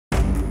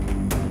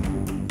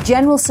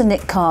General Sir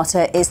Nick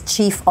Carter is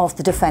Chief of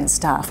the Defence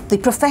Staff, the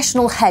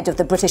professional head of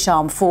the British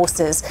Armed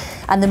Forces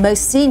and the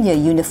most senior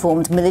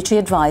uniformed military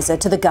advisor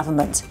to the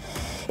government.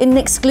 In an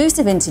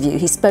exclusive interview,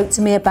 he spoke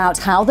to me about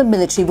how the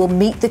military will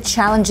meet the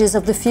challenges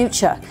of the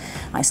future.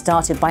 I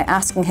started by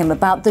asking him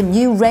about the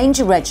new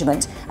Ranger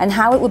Regiment and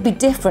how it would be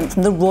different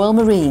from the Royal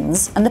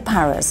Marines and the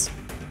Paras.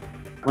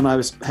 When I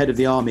was head of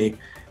the army,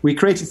 we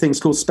created things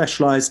called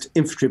specialised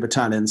infantry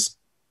battalions.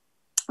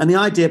 And the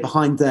idea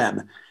behind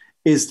them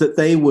is that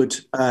they would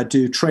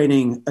do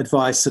training,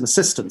 advice and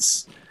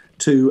assistance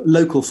to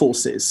local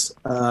forces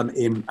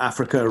in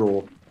Africa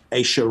or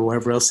Asia or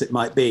wherever else it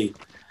might be.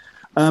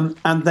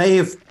 And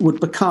they would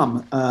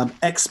become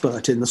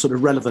expert in the sort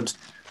of relevant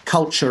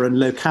culture and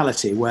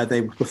locality where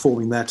they were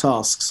performing their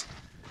tasks.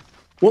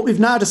 What we've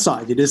now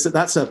decided is that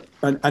that's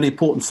an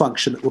important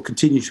function that will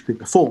continue to be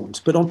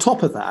performed. But on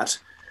top of that,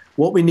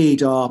 what we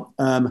need are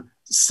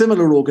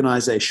similar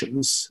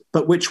organisations,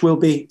 but which will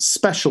be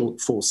special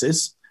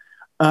forces,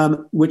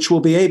 which will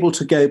be able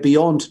to go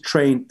beyond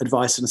train,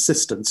 advice and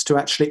assistance to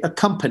actually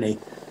accompany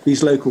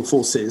these local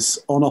forces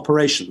on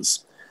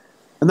operations.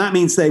 And that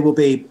means they will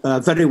be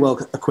very well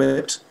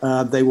equipped,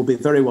 they will be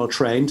very well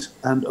trained,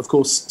 and of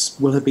course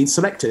will have been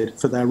selected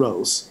for their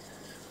roles.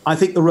 I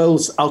think the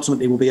roles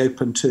ultimately will be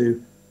open to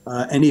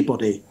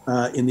anybody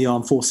in the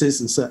armed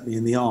forces and certainly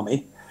in the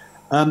army.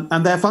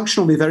 And their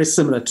function will be very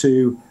similar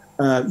to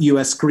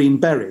US Green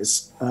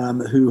Berets,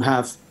 who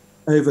have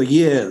over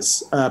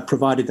years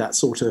provided that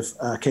sort of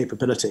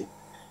capability.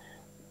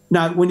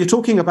 Now, when you're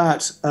talking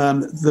about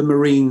the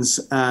Marines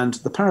and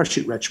the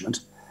Parachute Regiment,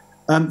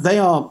 they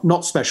are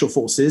not special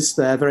forces,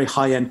 they're very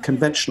high-end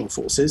conventional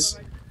forces.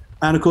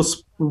 And of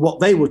course, what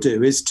they will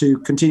do is to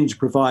continue to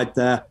provide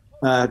their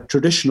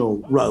traditional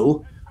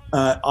role,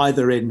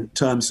 either in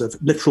terms of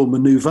literal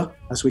manoeuvre,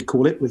 as we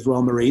call it, with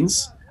Royal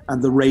Marines,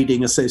 and the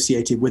raiding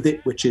associated with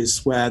it, which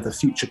is where the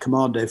future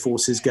commando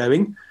force is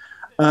going,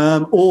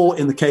 or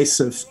in the case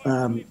of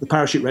the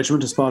Parachute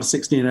Regiment as part of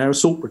 16 Air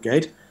Assault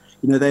Brigade,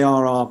 you know, they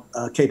are our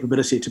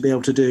capability to be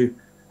able to do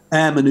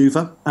air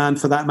manoeuvre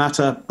and, for that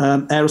matter,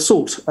 air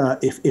assault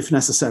if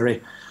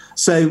necessary.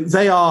 So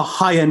they are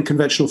high-end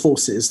conventional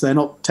forces. They're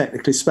not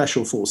technically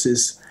special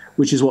forces,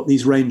 which is what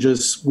these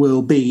Rangers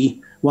will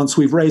be once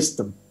we've raised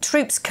them.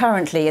 Troops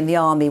currently in the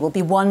army will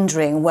be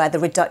wondering where the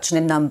reduction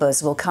in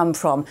numbers will come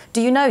from.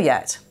 Do you know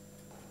yet?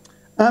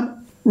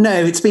 No,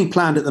 it's being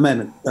planned at the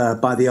moment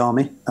by the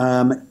army.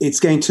 It's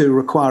going to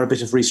require a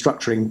bit of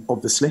restructuring,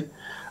 obviously.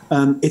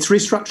 It's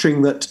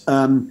restructuring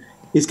that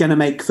is going to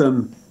make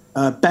them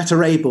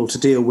better able to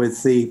deal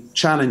with the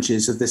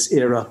challenges of this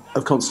era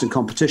of constant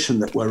competition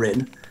that we're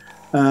in.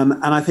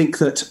 And I think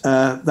that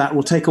that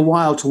will take a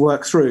while to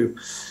work through.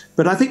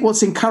 But I think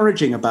what's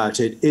encouraging about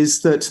it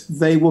is that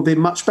they will be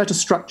much better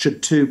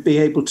structured to be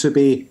able to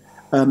be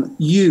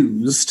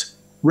used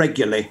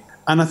regularly.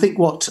 And I think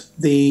what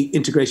the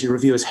Integrated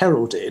Review has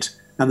heralded,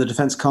 and the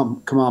Defence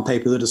Command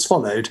paper that has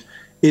followed,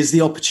 is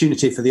the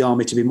opportunity for the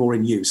army to be more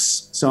in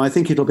use. So I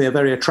think it'll be a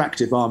very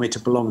attractive army to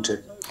belong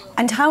to.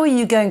 And how are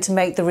you going to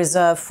make the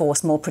reserve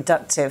force more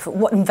productive?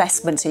 What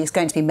investments are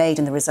going to be made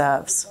in the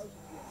reserves?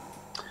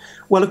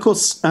 Well, of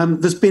course,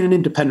 there's been an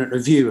independent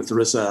review of the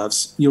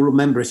reserves. You'll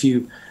remember, if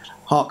you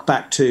hark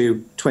back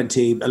to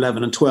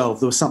 2011 and 12,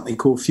 there was something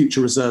called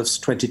Future Reserves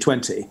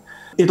 2020.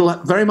 It'll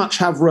very much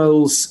have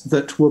roles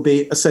that will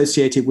be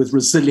associated with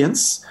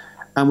resilience,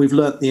 and we've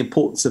learnt the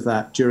importance of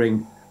that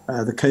during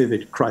the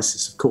COVID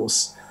crisis, of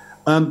course.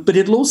 But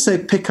it'll also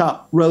pick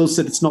up roles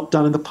that it's not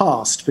done in the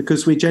past,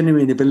 because we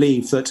genuinely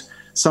believe that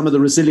some of the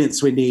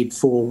resilience we need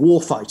for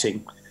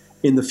warfighting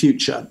in the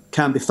future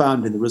can be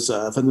found in the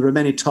reserve, and there are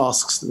many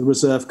tasks that the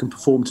reserve can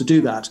perform to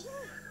do that.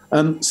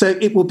 So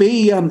it'll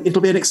be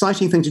an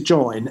exciting thing to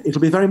join.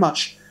 It'll be very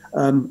much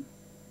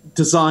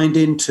designed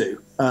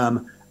into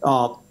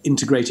our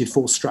integrated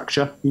force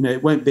structure. You know,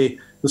 it won't be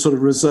the sort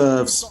of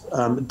reserves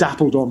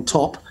dappled on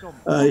top.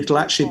 It'll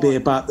actually be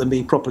about them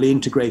being properly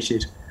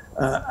integrated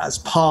as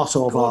part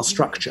of our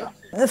structure.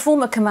 The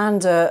former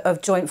commander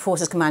of Joint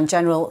Forces Command,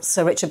 General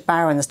Sir Richard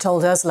Barrons,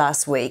 told us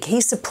last week he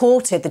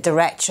supported the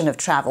direction of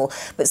travel,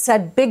 but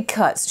said big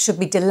cuts should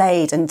be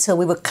delayed until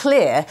we were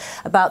clear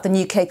about the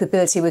new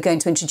capability we're going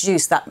to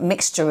introduce, that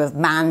mixture of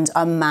manned,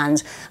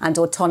 unmanned and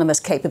autonomous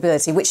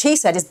capability, which he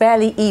said is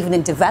barely even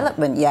in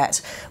development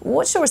yet.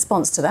 What's your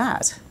response to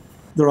that?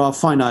 There are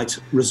finite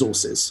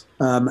resources,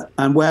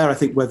 and where I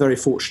think we're very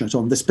fortunate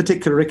on this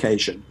particular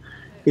occasion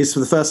is, for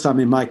the first time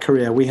in my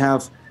career, we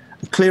have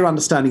a clear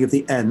understanding of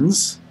the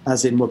ends,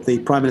 as in what the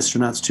Prime Minister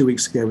announced 2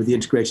 weeks ago with the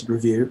Integrated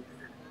Review.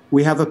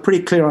 We have a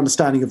pretty clear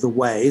understanding of the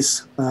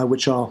ways,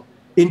 which are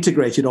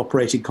integrated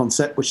operating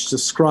concept, which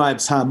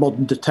describes how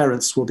modern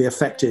deterrence will be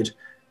affected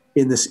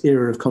in this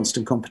era of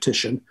constant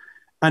competition.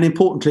 And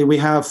importantly, we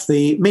have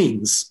the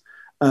means,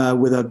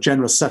 with a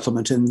generous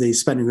settlement in the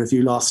spending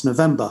review last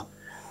November.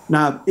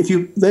 Now,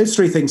 those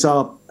three things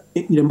are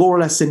more or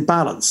less in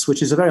balance,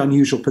 which is a very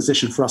unusual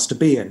position for us to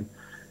be in.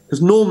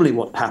 Because normally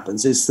what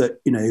happens is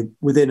that,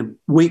 within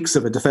weeks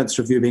of a defence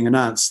review being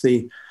announced,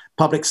 the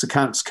Public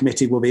Accounts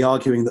Committee will be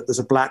arguing that there's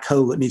a black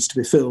hole that needs to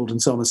be filled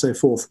and so on and so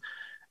forth.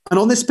 And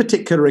on this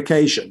particular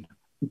occasion,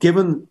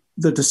 given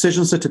the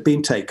decisions that have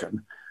been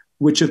taken,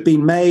 which have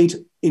been made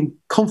in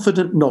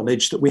confident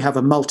knowledge that we have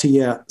a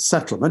multi-year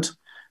settlement,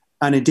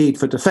 and indeed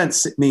for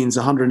defence it means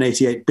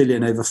 188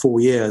 billion over 4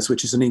 years,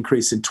 which is an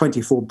increase in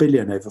 24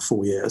 billion over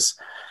 4 years.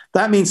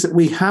 That means that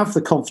we have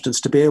the confidence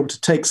to be able to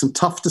take some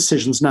tough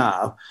decisions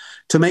now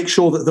to make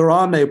sure that there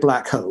are no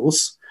black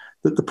holes,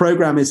 that the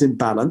programme is in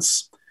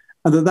balance,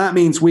 and that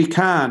means we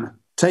can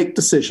take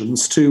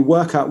decisions to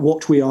work out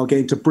what we are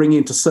going to bring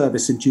into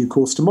service in due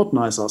course to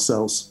modernise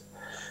ourselves.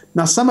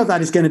 Now, some of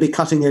that is going to be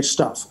cutting-edge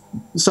stuff.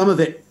 Some of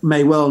it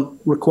may well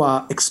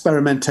require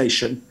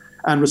experimentation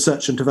and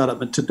research and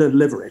development to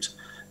deliver it.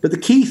 But the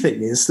key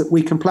thing is that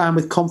we can plan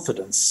with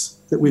confidence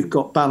that we've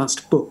got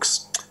balanced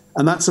books.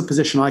 And that's a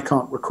position I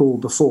can't recall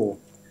before.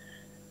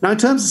 Now, in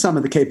terms of some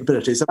of the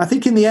capabilities, I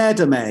think in the air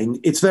domain,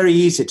 it's very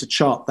easy to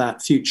chart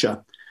that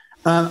future.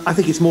 I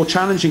think it's more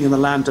challenging in the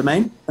land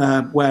domain,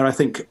 where I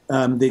think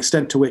the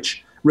extent to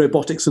which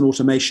robotics and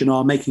automation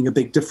are making a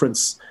big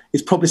difference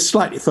is probably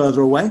slightly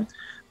further away.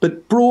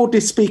 But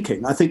broadly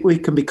speaking, I think we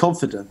can be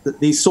confident that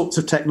these sorts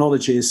of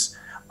technologies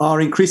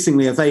are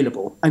increasingly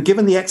available. And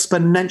given the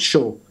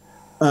exponential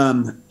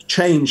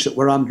change that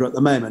we're under at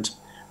the moment,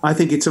 I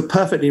think it's a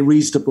perfectly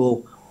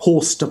reasonable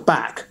horse to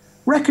back,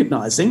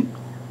 recognising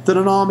that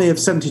an army of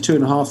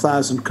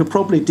 72,500 could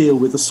probably deal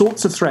with the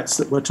sorts of threats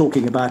that we're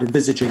talking about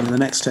envisaging in the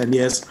next 10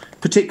 years,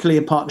 particularly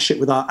in partnership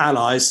with our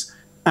allies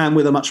and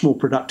with a much more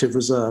productive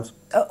reserve.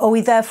 Are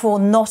we therefore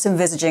not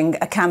envisaging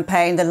a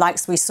campaign the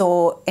likes we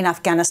saw in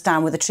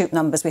Afghanistan with the troop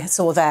numbers we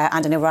saw there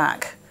and in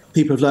Iraq?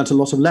 People have learnt a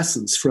lot of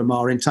lessons from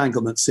our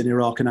entanglements in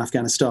Iraq and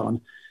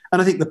Afghanistan.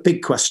 And I think the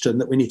big question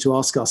that we need to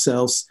ask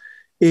ourselves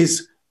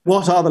is,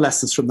 what are the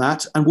lessons from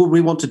that? And will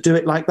we want to do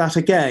it like that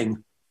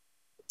again?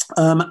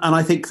 And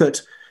I think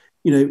that,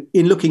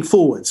 in looking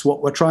forwards,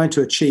 what we're trying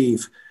to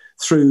achieve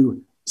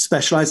through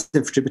specialised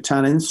infantry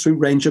battalions, through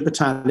Ranger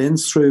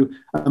battalions, through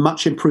a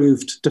much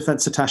improved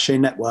defence attaché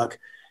network,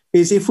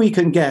 is if we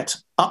can get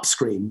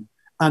upstream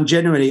and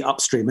generally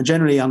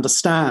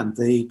understand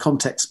the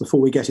context before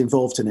we get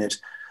involved in it,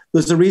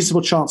 there's a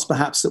reasonable chance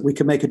perhaps that we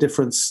can make a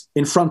difference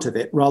in front of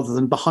it rather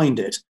than behind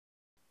it.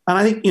 And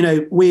I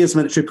think, we as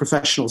military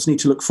professionals need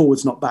to look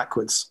forwards, not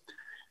backwards.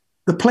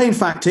 The plain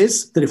fact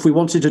is that if we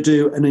wanted to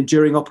do an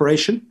enduring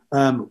operation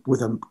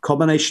with a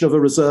combination of a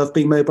reserve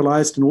being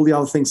mobilised and all the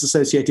other things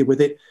associated with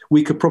it,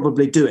 we could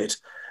probably do it.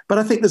 But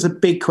I think there's a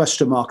big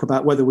question mark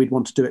about whether we'd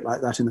want to do it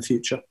like that in the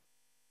future.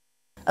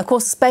 Of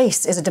course,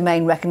 space is a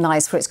domain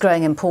recognised for its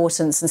growing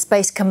importance, and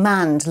Space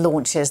Command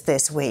launches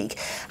this week.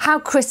 How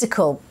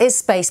critical is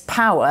space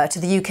power to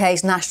the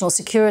UK's national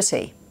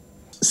security?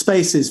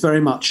 Space is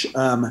very much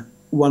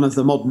one of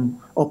the modern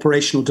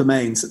operational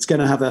domains. It's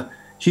going to have a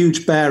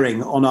huge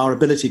bearing on our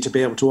ability to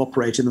be able to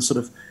operate in the sort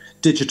of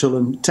digital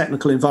and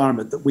technical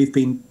environment that we've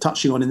been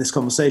touching on in this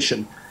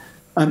conversation.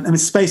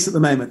 Space at the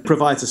moment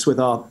provides us with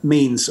our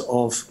means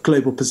of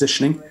global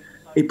positioning.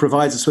 It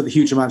provides us with a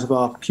huge amount of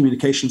our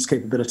communications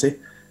capability.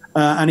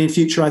 And in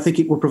future, I think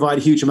it will provide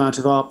a huge amount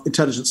of our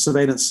intelligence,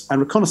 surveillance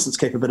and reconnaissance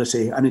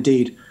capability. And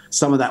indeed,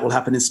 some of that will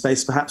happen in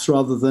space, perhaps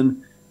rather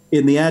than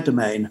in the air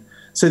domain.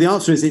 So the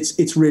answer is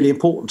it's really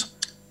important.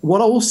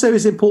 What also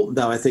is important,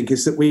 though, I think,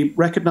 is that we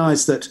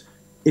recognise that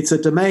it's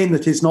a domain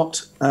that is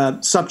not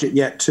subject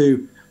yet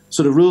to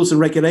sort of rules and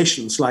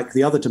regulations like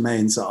the other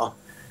domains are.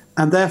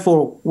 And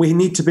therefore, we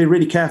need to be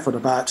really careful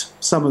about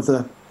some of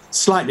the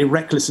slightly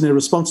reckless and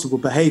irresponsible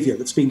behaviour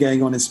that's been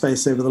going on in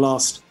space over the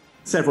last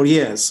several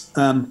years.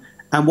 And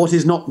what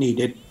is not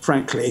needed,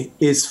 frankly,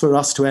 is for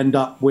us to end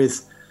up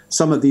with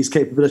some of these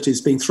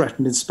capabilities being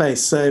threatened in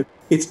space. So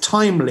it's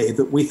timely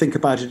that we think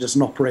about it as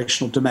an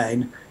operational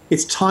domain.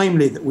 It's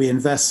timely that we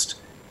invest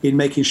in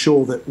making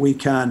sure that we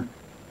can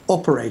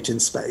operate in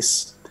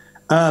space.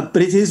 But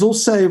it is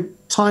also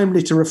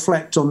timely to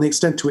reflect on the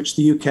extent to which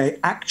the UK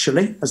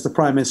actually, as the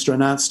Prime Minister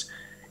announced,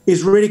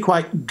 is really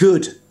quite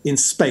good in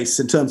space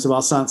in terms of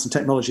our science and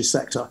technology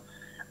sector.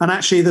 And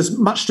actually, there's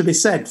much to be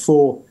said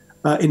for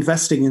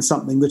investing in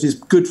something that is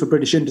good for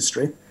British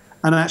industry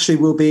and actually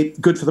will be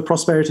good for the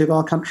prosperity of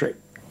our country.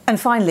 And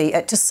finally,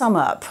 to sum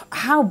up,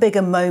 how big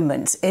a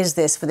moment is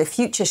this for the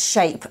future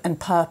shape and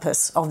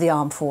purpose of the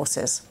armed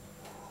forces?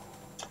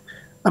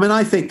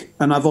 I think,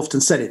 and I've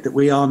often said it, that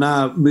we are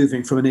now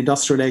moving from an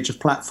industrial age of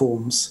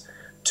platforms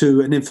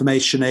to an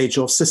information age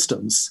of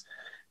systems.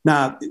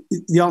 Now,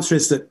 the answer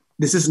is that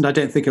this isn't, I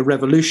don't think, a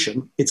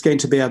revolution. It's going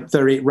to be a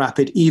very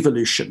rapid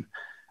evolution.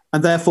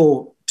 And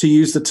therefore, to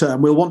use the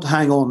term, we'll want to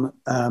hang on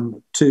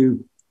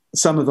to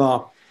some of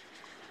our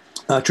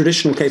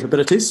traditional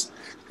capabilities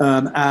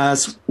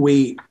as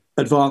we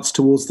advance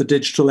towards the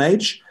digital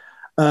age,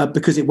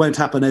 because it won't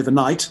happen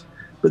overnight.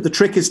 But the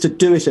trick is to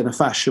do it in a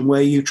fashion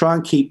where you try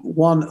and keep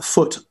 1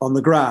 foot on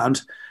the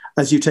ground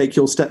as you take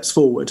your steps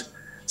forward.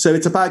 So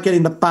it's about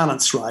getting the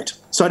balance right.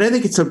 So I don't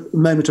think it's a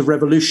moment of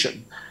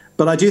revolution,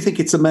 but I do think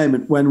it's a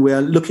moment when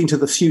we're looking to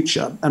the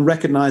future and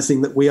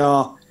recognising that we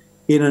are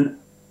in an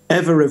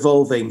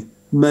ever-evolving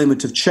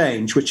moment of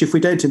change, which if we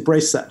don't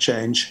embrace that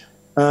change,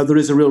 there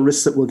is a real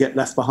risk that we'll get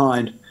left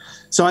behind.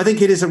 So I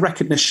think it is a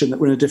recognition that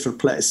we're in a different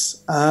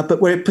place,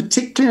 but we're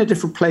particularly in a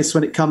different place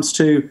when it comes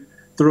to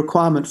the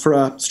requirement for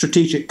a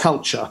strategic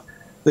culture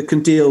that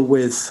can deal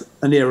with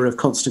an era of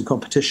constant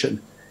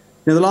competition.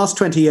 The last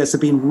 20 years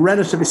have been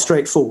relatively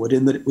straightforward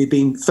in that we've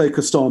been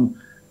focused on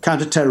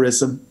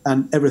counterterrorism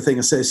and everything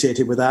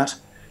associated with that.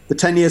 The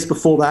 10 years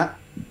before that,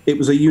 it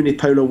was a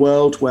unipolar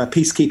world where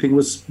peacekeeping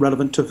was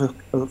relevant,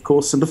 of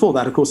course, and before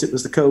that, of course, it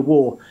was the Cold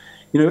War.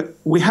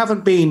 We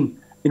haven't been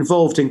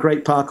involved in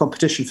great power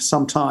competition for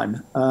some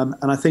time,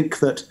 and I think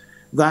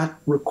that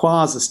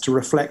requires us to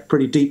reflect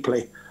pretty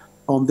deeply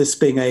on this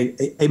being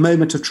a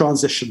moment of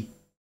transition